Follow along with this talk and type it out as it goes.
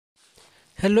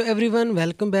Hello everyone,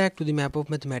 welcome back to the map of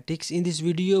mathematics. In this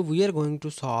video we are going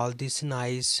to solve this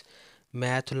nice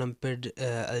math Olympiad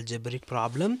algebraic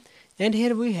problem, and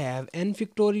here we have n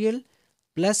factorial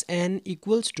plus n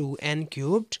equals to n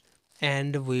cubed,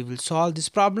 and we will solve this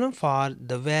problem for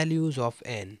the values of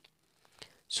n.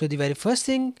 So the very first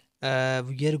thing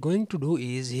we are going to do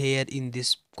is, here in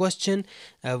this question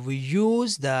we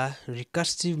use the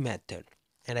recursive method,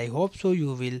 and I hope so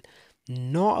you will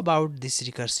know about this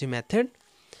recursive method.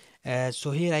 So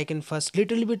here I can first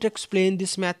little bit explain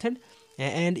this method,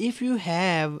 and if you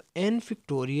have n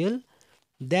factorial,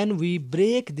 then we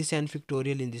break this n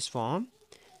factorial in this form: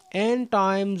 n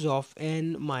times of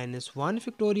n minus 1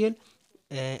 factorial,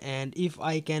 and if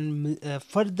I can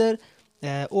further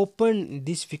open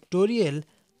this factorial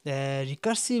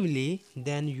recursively,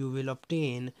 then you will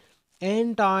obtain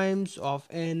n times of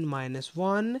n minus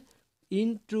 1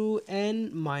 into n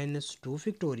minus 2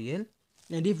 factorial.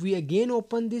 And if we again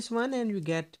open this one, and you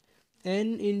get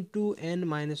n into n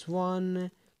minus 1,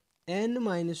 n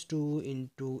minus 2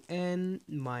 into n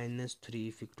minus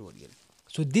 3 factorial.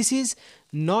 So this is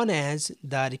known as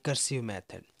the recursive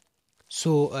method.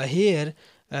 So here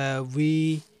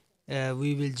we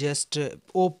will just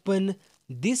open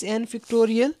this n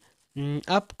factorial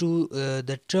up to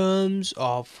the terms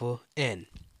of n,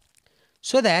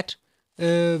 so that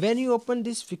when you open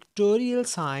this factorial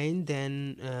sign,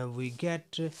 then we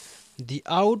get the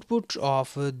output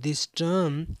of this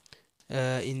term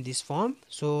in this form.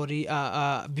 So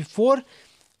before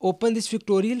open this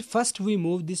factorial, first we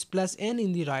move this plus n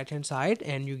in the right hand side,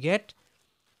 and you get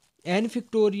n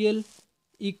factorial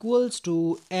equals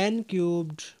to n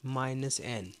cubed minus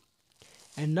n.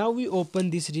 And now we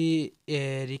open this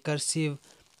recursive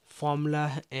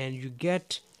formula, and you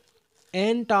get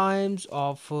n times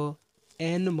of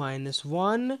n minus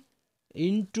 1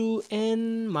 into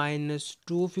n minus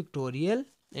 2 factorial,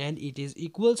 and it is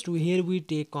equals to, here we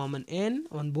take common n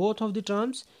on both of the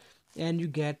terms, and you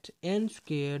get n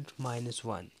squared minus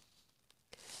 1.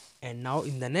 And now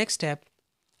in the next step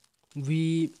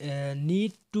we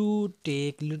need to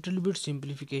take little bit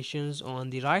simplifications on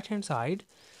the right hand side,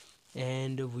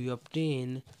 and we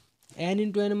obtain n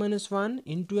into n minus 1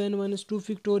 into n minus 2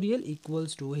 factorial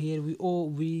equals to, here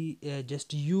we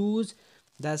just use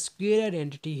the square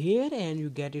identity here, and you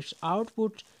get its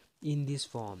output in this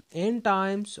form: n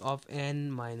times of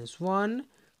n minus 1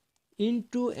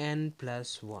 into n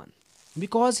plus 1.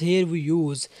 Because here we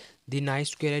use the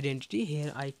nice square identity,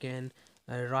 here I can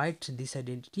write this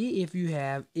identity: if you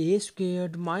have a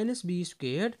squared minus b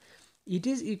squared, it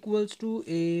is equals to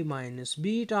a minus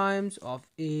b times of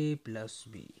a plus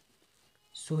b.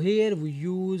 So here we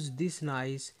use this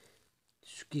nice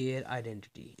square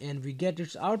identity, and we get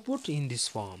its output in this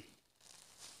form.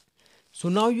 So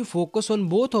now you focus on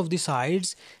both of the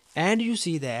sides, and you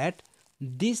see that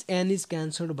this n is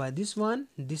cancelled by this one,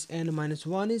 this n minus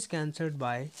 1 is cancelled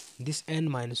by this n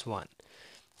minus 1,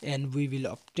 and we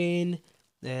will obtain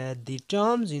the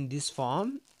terms in this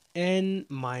form: n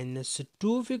minus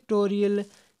 2 factorial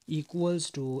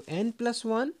equals to n plus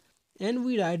 1, and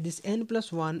we write this n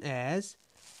plus 1 as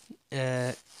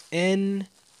n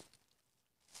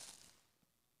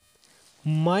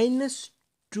minus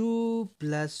 2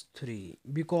 plus 3,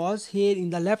 because here in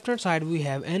the left hand side we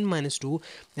have n minus 2,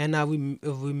 and now we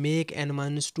make n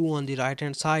minus 2 on the right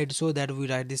hand side, so that we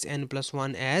write this n plus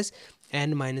 1 as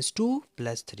n minus 2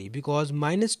 plus 3, because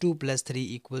minus 2 plus 3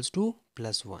 equals to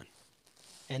plus 1.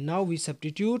 And now we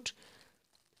substitute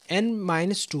n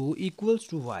minus 2 equals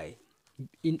to y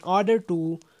in order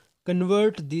to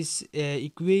convert this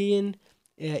equation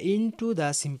into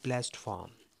the simplest form.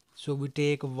 So we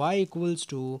take y equals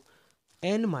to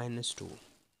n minus 2.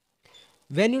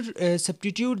 When you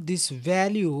substitute this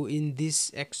value in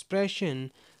this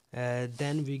expression,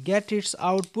 then we get its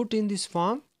output in this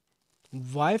form: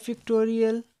 y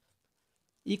factorial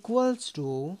equals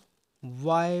to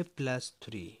y plus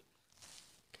 3.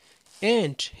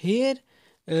 And here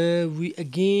we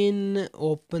again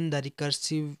open the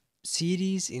recursive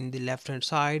series in the left hand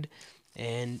side,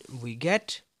 and we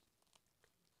get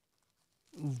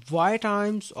y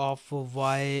times of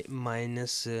y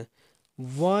minus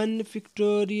 1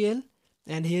 factorial,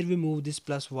 and here we move this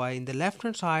plus y in the left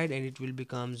hand side, and it will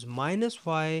becomes minus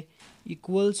y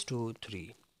equals to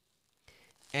 3.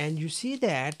 And you see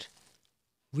that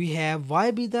we have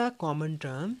y be the common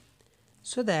term,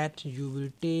 so that you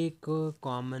will take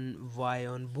common y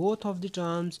on both of the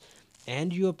terms,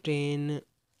 and you obtain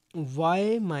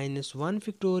y minus 1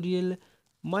 factorial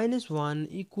minus 1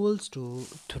 equals to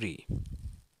 3.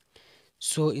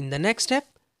 So in the next step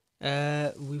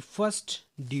we first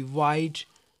divide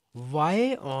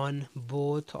y on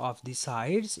both of the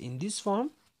sides in this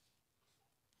form,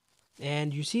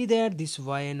 and you see that this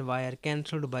y and y are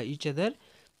cancelled by each other,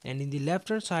 and in the left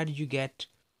hand side you get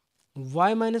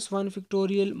y minus 1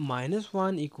 factorial minus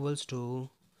 1 equals to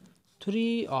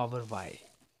 3 over y.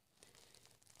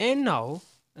 And now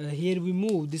here we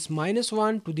move this minus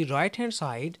 1 to the right hand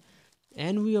side,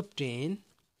 and we obtain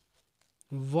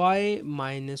y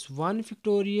minus 1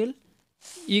 factorial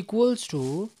equals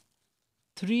to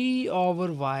 3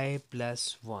 over y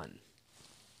plus 1.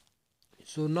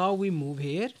 So now we move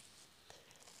here,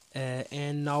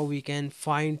 and now we can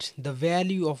find the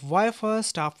value of y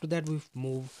first. After that we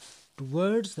move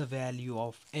towards the value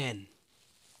of n.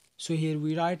 So here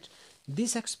we write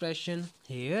this expression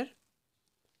here,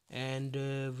 and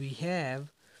we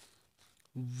have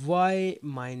y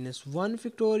minus 1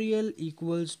 factorial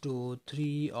equals to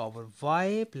 3 over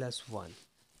y plus 1.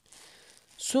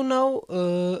 So now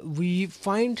we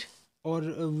find, or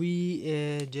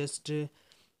we just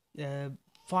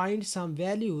find some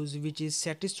values which is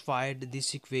satisfied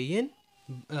this equation.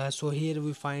 So here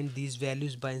we find these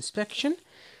values by inspection,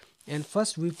 and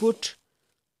first we put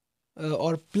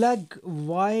or plug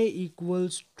y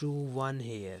equals to 1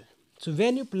 here. So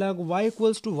when you plug y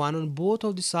equals to 1 on both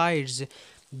of the sides,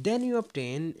 then you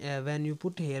obtain, when you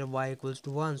put here y equals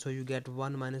to 1, so you get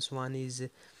 1 minus 1 is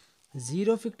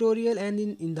 0 factorial, and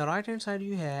in the right hand side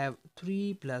you have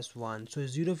 3 plus 1, so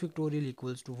 0 factorial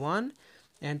equals to 1,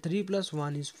 and 3 plus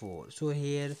 1 is 4. So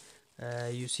here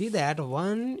you see that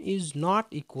 1 is not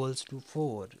equals to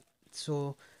 4,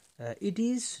 so it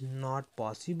is not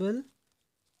possible,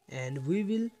 and we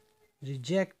will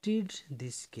rejected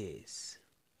this case.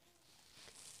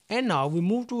 And now we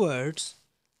move towards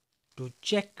to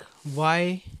check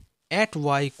y at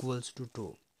y equals to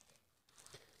 2.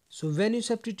 So when you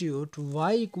substitute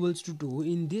y equals to 2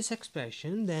 in this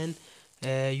expression, then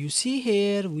you see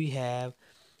here we have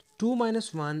 2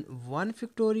 minus 1 1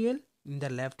 factorial in the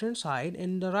left hand side, and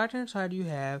in the right hand side you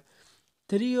have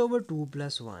 3 over 2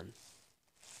 plus 1.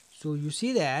 So you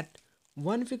see that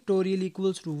 1 factorial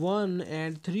equals to 1,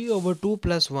 and 3 over 2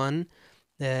 plus 1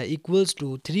 equals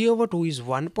to 3 over 2 is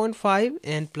 1.5,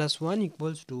 and plus 1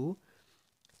 equals to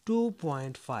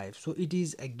 2.5. So it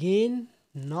is again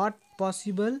not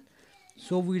possible,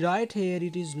 so we write here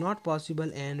it is not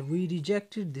possible, and we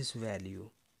rejected this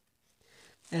value,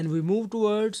 and we move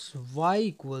towards y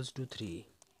equals to 3.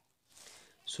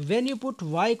 So when you put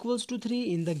y equals to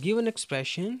 3 in the given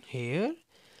expression here,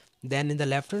 then in the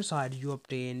left hand side you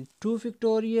obtain 2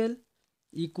 factorial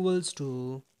equals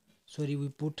to, sorry, we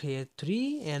put here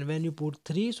 3, and when you put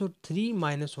 3, so 3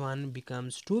 minus 1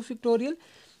 becomes 2 factorial,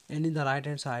 and in the right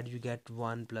hand side you get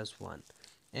 1 plus 1,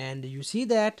 and you see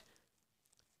that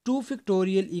 2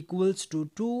 factorial equals to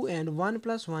 2, and 1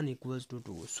 plus 1 equals to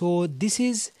 2. So this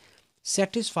is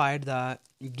satisfied the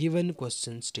given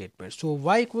question statement. So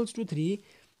y equals to 3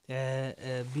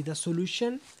 be the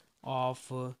solution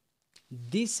of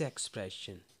this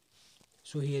expression.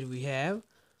 So here we have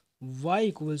y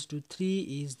equals to 3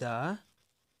 is the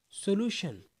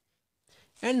solution.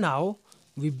 And now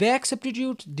we back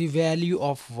substitute the value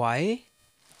of y,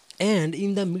 and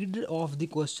in the middle of the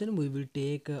question we will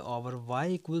take our y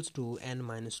equals to n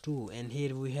minus 2, and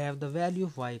here we have the value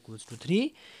of y equals to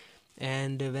 3,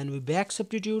 and when we back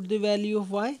substitute the value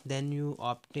of y, then you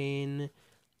obtain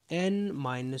n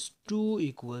minus 2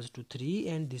 equals to 3,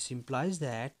 and this implies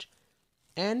that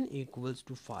n equals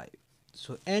to 5.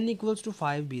 So n equals to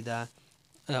 5 be the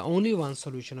only one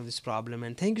solution of this problem.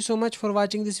 And thank you so much for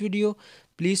watching this video.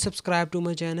 Please subscribe to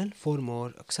my channel for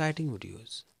more exciting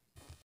videos.